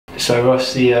So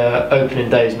Ross, the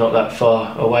opening day is not that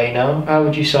far away now. How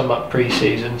would you sum up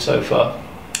pre-season so far?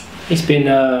 It's been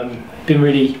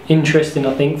really interesting,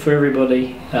 I think, for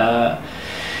everybody.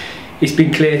 It's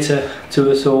been clear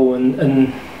to us all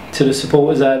and to the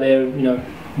supporters out there, you know,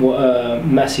 what a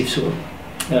massive sort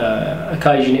of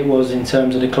occasion it was in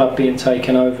terms of the club being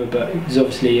taken over. But it was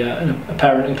obviously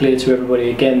apparent and clear to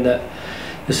everybody again that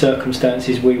the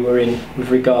circumstances we were in with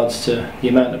regards to the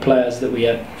amount of players that we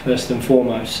had, first and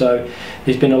foremost. So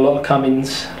there's been a lot of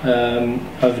comings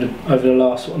over the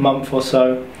last sort of month or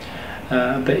so,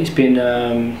 but it's been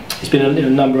a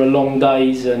number of long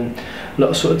days and a lot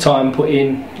of sort of time put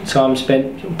in, time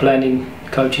spent planning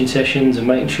coaching sessions and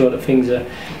making sure that things are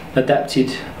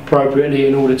adapted appropriately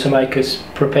in order to make us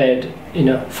prepared in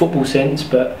a football sense,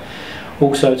 but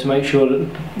also to make sure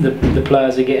that the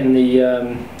players are getting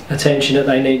the attention that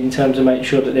they need in terms of making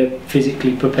sure that they're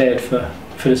physically prepared for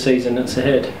the season that's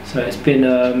ahead. So it's been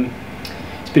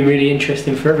really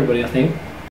interesting for everybody, I think.